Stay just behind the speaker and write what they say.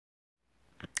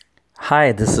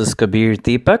Hi, this is Kabir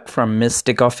Deepak from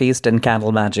Mystic of East and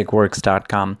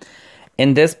CandleMagicWorks.com.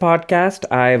 In this podcast,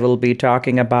 I will be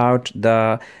talking about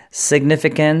the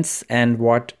significance and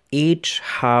what each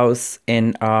house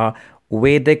in a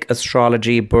Vedic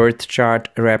astrology birth chart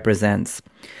represents.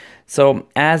 So,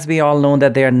 as we all know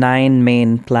that there are 9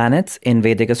 main planets in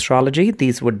Vedic astrology,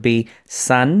 these would be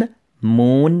Sun,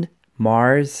 Moon,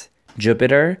 Mars,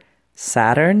 Jupiter,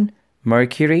 Saturn,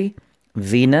 Mercury,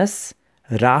 Venus,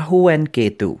 Rahu and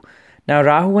Ketu. Now,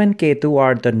 Rahu and Ketu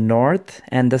are the north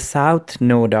and the south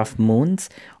node of moons,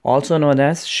 also known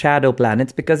as shadow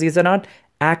planets, because these are not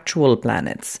actual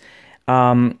planets.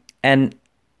 And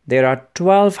there are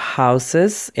 12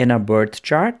 houses in a birth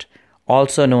chart,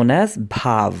 also known as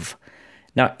Bhav.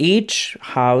 Now, each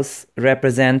house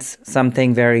represents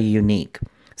something very unique.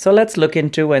 So let's look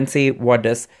into and see what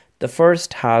does the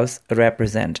first house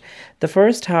represent. The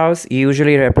first house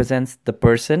usually represents the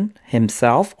person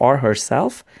himself or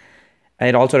herself.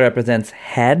 It also represents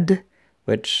head,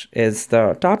 which is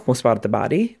the topmost part of the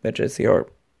body, which is your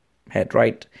head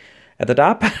right at the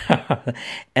top.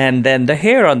 And then the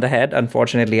hair on the head,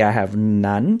 unfortunately, I have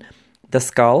none. The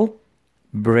skull,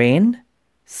 brain,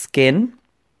 skin,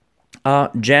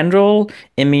 general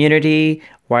immunity,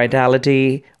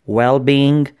 vitality,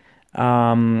 well-being,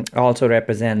 also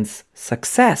represents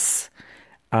success.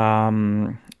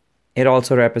 It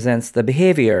also represents the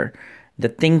behavior, the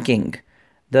thinking.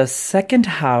 The second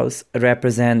house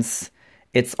represents,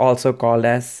 it's also called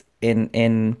as,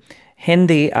 in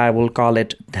Hindi, I will call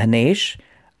it Dhanesh,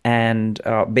 and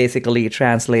basically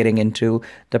translating into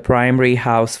the primary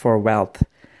house for wealth.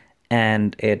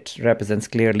 And it represents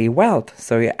clearly wealth.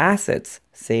 So your assets,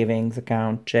 savings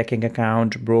account, checking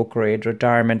account, brokerage,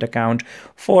 retirement account,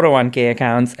 401k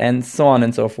accounts, and so on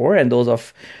and so forth. And those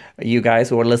of you guys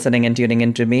who are listening and tuning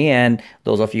into me, and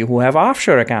those of you who have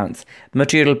offshore accounts,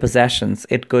 material possessions.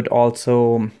 It could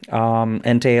also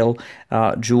entail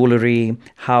jewelry,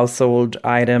 household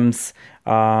items.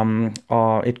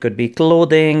 It could be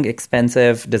clothing,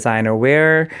 expensive designer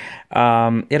wear.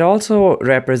 It also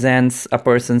represents a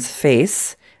person's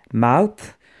face,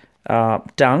 mouth,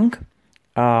 tongue,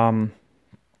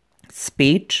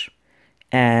 speech,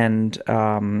 and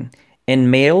in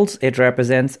males, it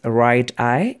represents a right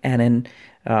eye, and in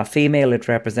female, it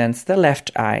represents the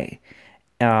left eye.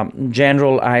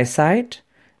 General eyesight,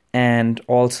 and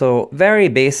also very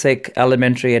basic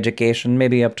elementary education,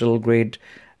 maybe up till grade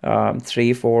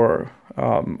 3, 4,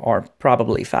 or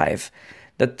probably 5.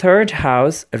 The third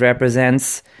house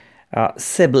represents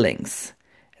siblings,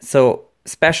 so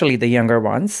especially the younger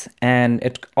ones, and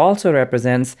it also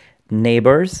represents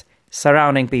neighbors,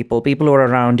 surrounding people who are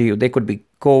around you. They could be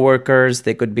co-workers,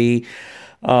 they could be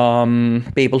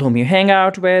people whom you hang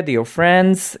out with, your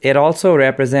friends. It also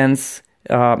represents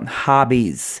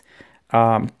hobbies,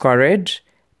 courage,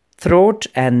 throat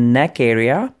and neck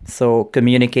area, so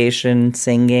communication,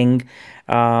 singing,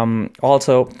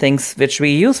 also things which we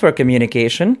use for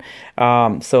communication,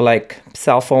 so like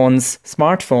cell phones,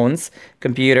 smartphones,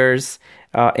 computers,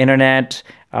 internet,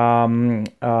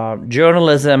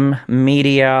 journalism,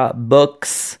 media,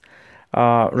 books,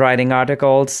 writing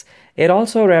articles. It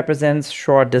also represents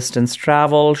short distance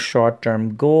travel,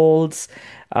 short-term goals,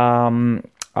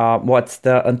 what's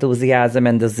the enthusiasm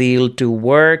and the zeal to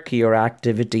work, your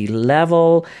activity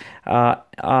level.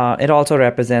 It also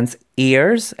represents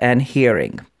ears and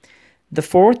hearing. The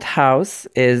fourth house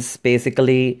is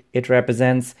basically, it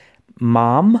represents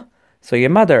mom, so your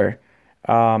mother,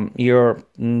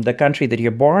 the country that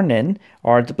you're born in,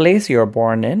 or the place you're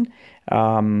born in,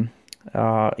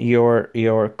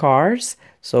 your cars,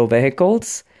 so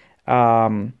vehicles,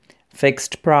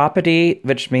 fixed property,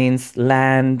 which means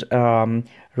land,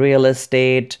 real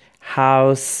estate,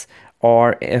 house,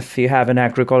 or if you have an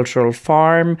agricultural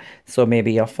farm, so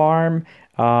maybe a farm.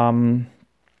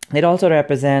 It also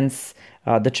represents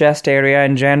the chest area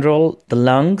in general, the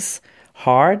lungs,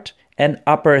 heart, and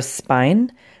upper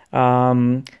spine,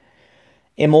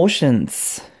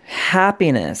 emotions,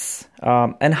 happiness,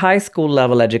 and high school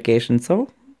level education. So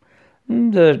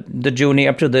the junior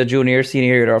up to the junior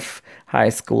senior year of high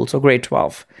school, so grade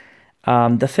 12.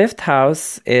 The fifth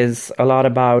house is a lot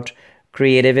about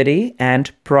creativity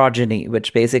and progeny,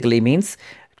 which basically means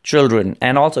children,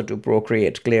 and also to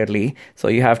procreate, clearly. So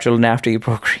you have children after you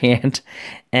procreate.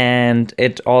 And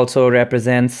it also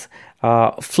represents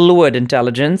fluid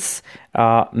intelligence,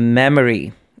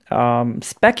 memory,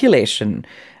 speculation,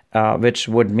 which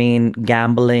would mean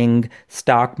gambling,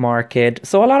 stock market.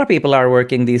 So a lot of people are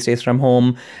working these days from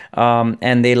home,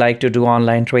 and they like to do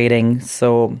online trading.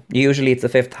 So usually it's the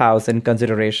fifth house in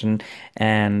consideration.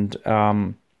 And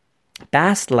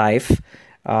past life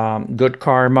good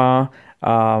karma.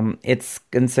 It's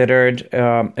considered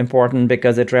important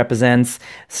because it represents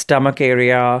stomach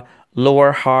area,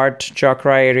 lower heart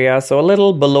chakra area, so a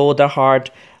little below the heart,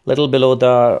 little below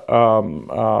the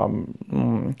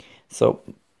so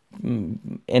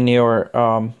in your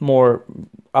more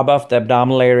above the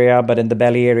abdominal area, but in the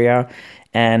belly area,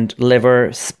 and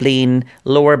liver, spleen,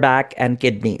 lower back, and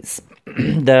kidneys.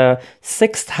 The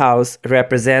sixth house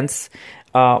represents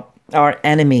our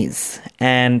enemies,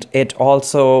 and it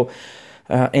also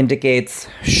indicates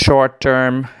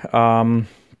short-term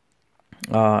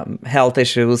health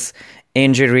issues,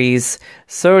 injuries,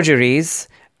 surgeries,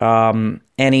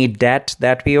 any debt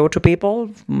that we owe to people,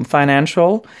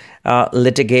 financial,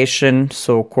 litigation,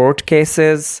 so court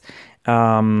cases,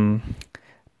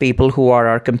 people who are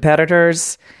our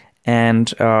competitors,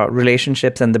 and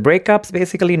relationships and the breakups,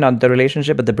 basically, not the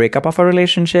relationship, but the breakup of a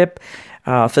relationship,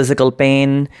 physical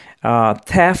pain,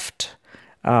 theft,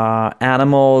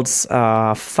 animals,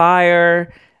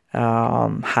 fire,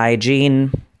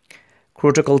 hygiene,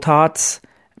 critical thoughts,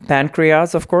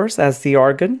 pancreas, of course, as the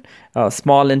organ,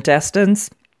 small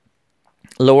intestines,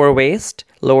 lower waist,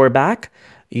 lower back,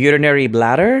 urinary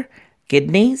bladder,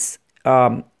 kidneys,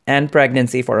 and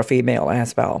pregnancy for a female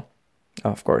as well.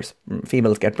 Of course,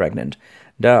 females get pregnant.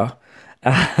 Duh.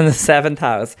 The seventh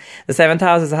house. The seventh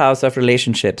house is a house of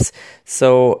relationships.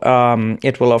 So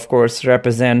it will, of course,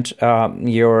 represent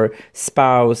your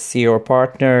spouse, your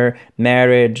partner,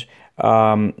 marriage,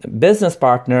 business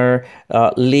partner,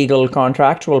 legal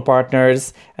contractual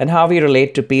partners, and how we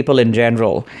relate to people in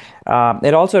general.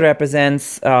 It also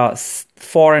represents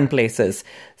foreign places.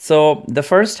 So the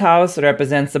first house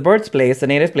represents the birthplace, the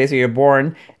native place where you're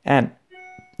born, and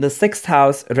the sixth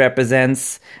house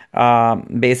represents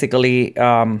basically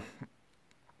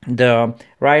the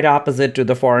right opposite to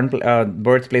the foreign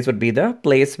birthplace would be the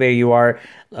place where you are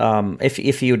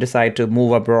if you decide to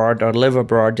move abroad or live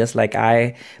abroad, just like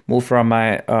I moved from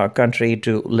my country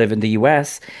to live in the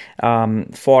US.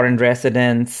 Foreign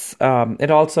residents. It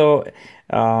also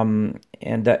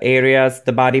in the areas,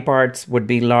 the body parts would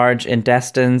be large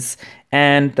intestines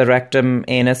and the rectum,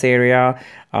 anus area.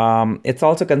 It's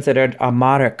also considered a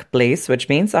marak place, which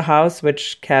means a house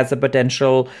which has a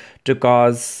potential to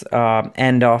cause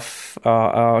end of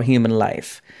human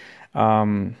life,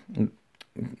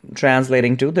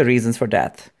 translating to the reasons for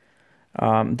death.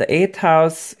 The eighth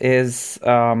house is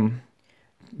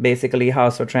basically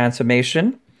house of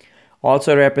transformation.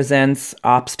 Also represents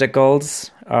obstacles,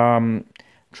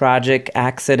 tragic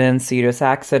accidents, serious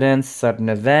accidents, sudden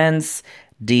events,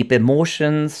 deep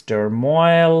emotions,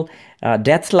 turmoil,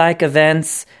 death-like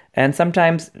events, and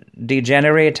sometimes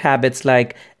degenerate habits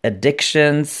like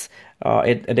addictions.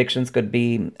 Addictions could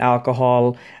be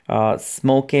alcohol,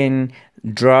 smoking,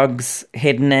 drugs,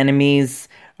 hidden enemies,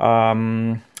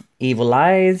 evil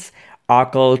eyes,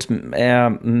 occult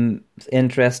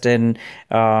interest in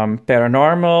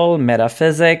paranormal,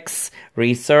 metaphysics,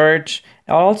 research.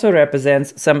 It also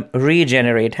represents some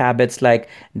regenerate habits like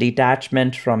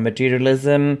detachment from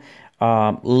materialism,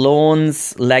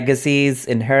 loans, legacies,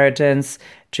 inheritance,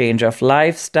 change of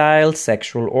lifestyle,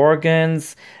 sexual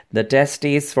organs, the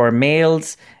testes for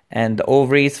males and the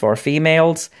ovaries for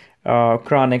females,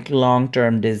 chronic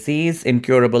long-term disease,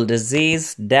 incurable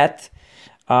disease, death.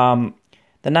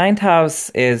 The ninth house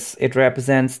it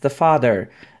represents the father,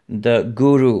 the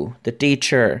guru, the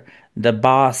teacher, the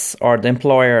boss or the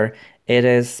employer. It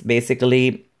is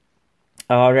basically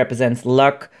represents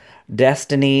luck,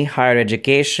 destiny, higher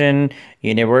education,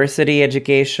 university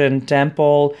education,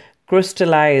 temple,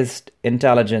 crystallized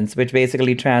intelligence, which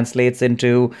basically translates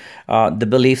into the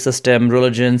belief system,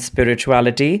 religion,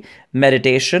 spirituality,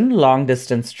 meditation, long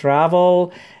distance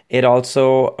travel. It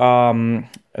also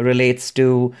relates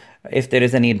to if there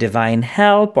is any divine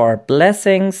help or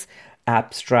blessings,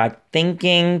 abstract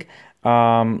thinking,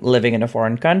 living in a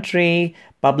foreign country,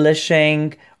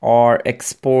 publishing or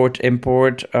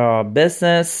export-import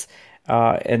business.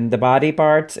 In the body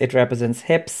parts, it represents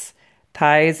hips,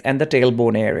 thighs, and the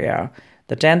tailbone area.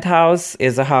 The 10th house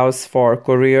is a house for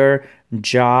career,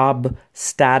 job,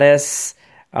 status,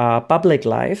 public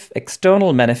life,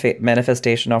 external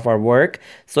manifestation of our work.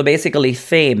 So basically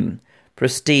fame,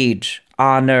 prestige,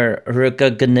 honor,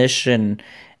 recognition,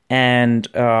 and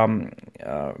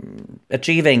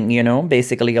achieving,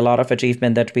 basically a lot of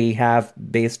achievement that we have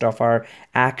based off our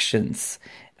actions.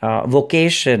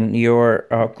 Vocation, your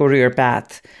career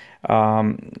path,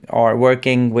 or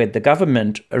working with the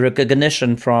government,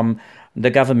 recognition from the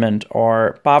government,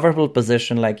 or powerful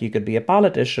position like you could be a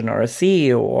politician or a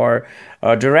CEO or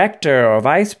a director or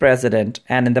vice president.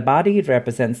 And in the body, it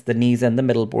represents the knees and the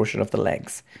middle portion of the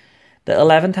legs. The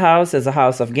 11th house is a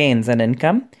house of gains and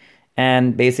income,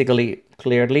 and basically,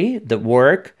 clearly, the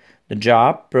work, the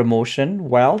job, promotion,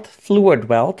 wealth, fluid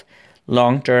wealth,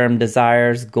 long term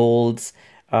desires, goals,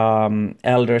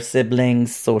 elder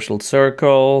siblings, social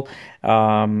circle,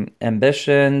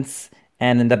 ambitions.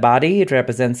 And in the body, it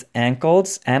represents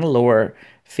ankles and lower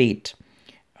feet.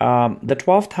 The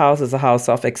 12th house is a house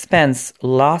of expense,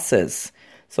 losses.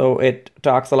 So it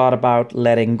talks a lot about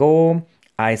letting go,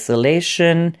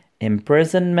 isolation,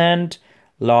 imprisonment,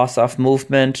 loss of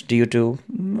movement due to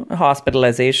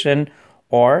hospitalization,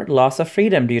 or loss of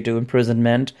freedom due to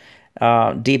imprisonment,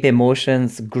 deep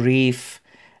emotions, grief,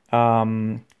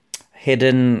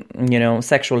 hidden,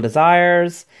 sexual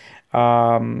desires,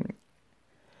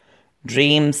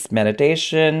 dreams,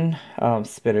 meditation,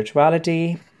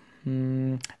 spirituality.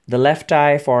 The left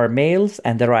eye for males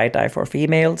and the right eye for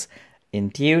females,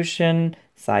 intuition,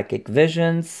 psychic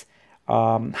visions,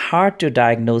 hard to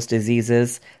diagnose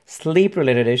diseases, sleep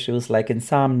related issues like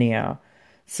insomnia.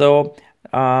 So,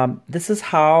 this is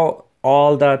how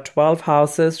all the 12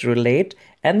 houses relate,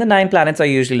 and the 9 planets are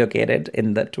usually located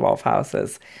in the 12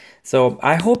 houses. So,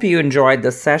 I hope you enjoyed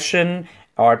the session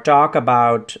or talk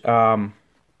about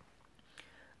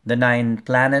the 9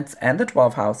 planets and the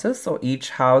 12 houses. So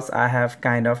each house I have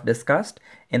kind of discussed.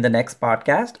 In the next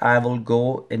podcast, I will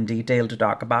go in detail to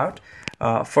talk about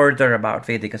further about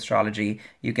Vedic astrology.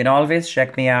 You can always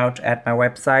check me out at my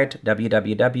website,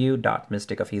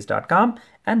 www.mysticofeast.com,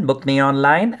 and book me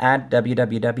online at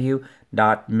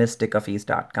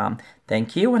www.mysticofeast.com.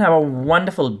 Thank you and have a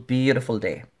wonderful, beautiful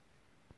day.